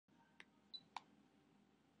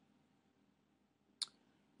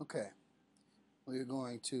Okay, we're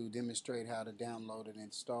going to demonstrate how to download and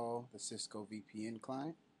install the Cisco VPN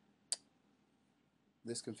client.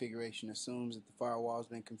 This configuration assumes that the firewall has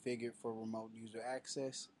been configured for remote user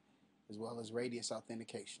access as well as radius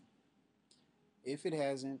authentication. If it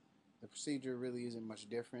hasn't, the procedure really isn't much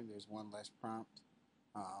different. There's one less prompt.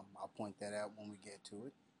 I'll point that out when we get to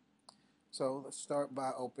it. So let's start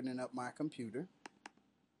by opening up my computer.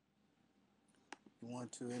 You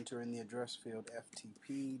want to enter in the address field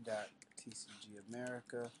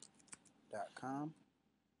ftp.tcgamerica.com.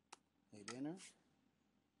 Hit enter.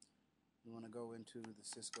 You want to go into the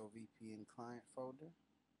Cisco VPN client folder,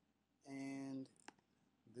 and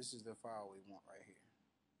this is the file we want right here.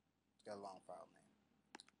 It's got a long file name.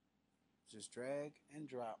 Just drag and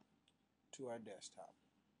drop to our desktop.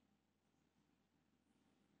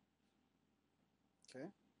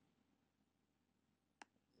 Okay.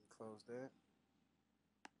 Close that.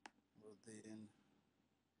 We'll then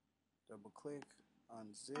double click,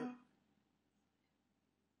 unzip,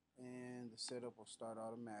 and the setup will start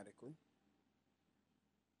automatically.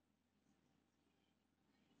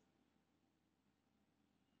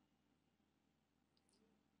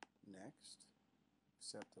 Next,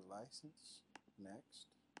 accept the license. Next,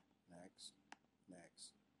 next,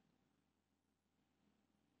 next.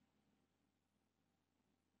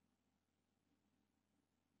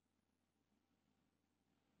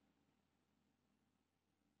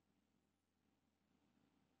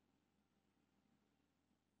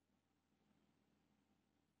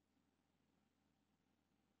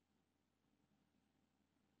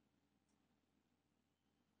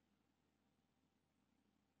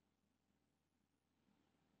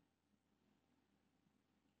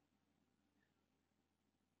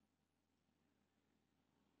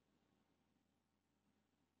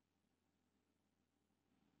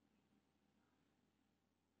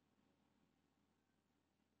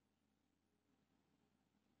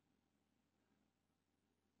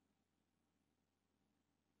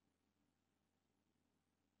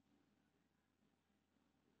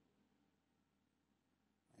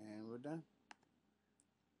 And we're done.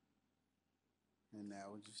 And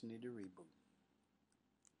now we just need to reboot.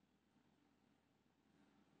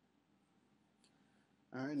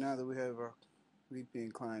 Alright, now that we have our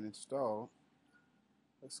VPN client installed,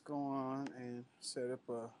 let's go on and set up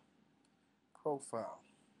a profile.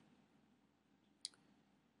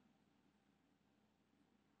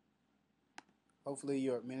 Hopefully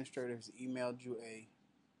your administrator has emailed you a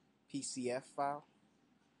PCF file.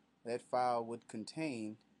 That file would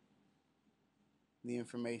contain the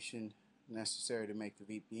information necessary to make the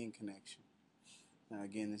VPN connection. Now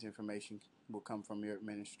again, this information will come from your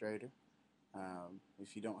administrator.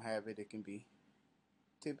 If you don't have it, it can be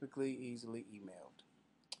typically easily emailed.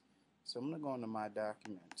 So I'm going to go into my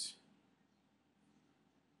documents,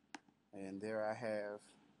 and there I have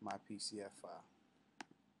my PCF file.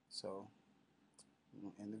 So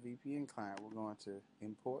in the VPN client, we're going to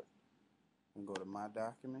import and go to my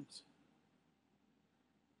documents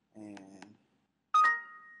and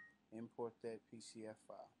import that PCF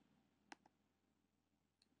file.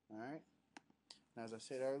 Alright, now as I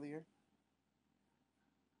said earlier,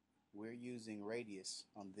 we're using radius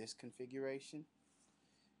on this configuration,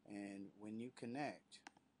 and when you connect,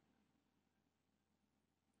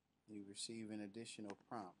 you receive an additional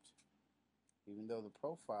prompt. Even though the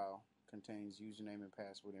profile contains username and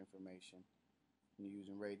password information, when you're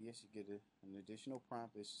using radius, you get an additional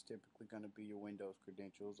prompt. This is typically going to be your Windows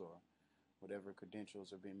credentials or whatever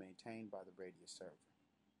credentials are being maintained by the radius server.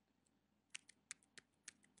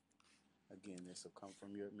 Again, this will come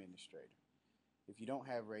from your administrator. If you don't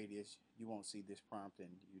have radius, you won't see this prompt,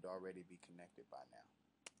 and you'd already be connected by now.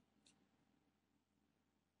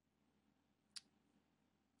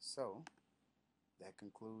 So that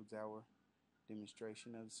concludes our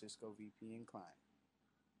demonstration of the Cisco VPN client.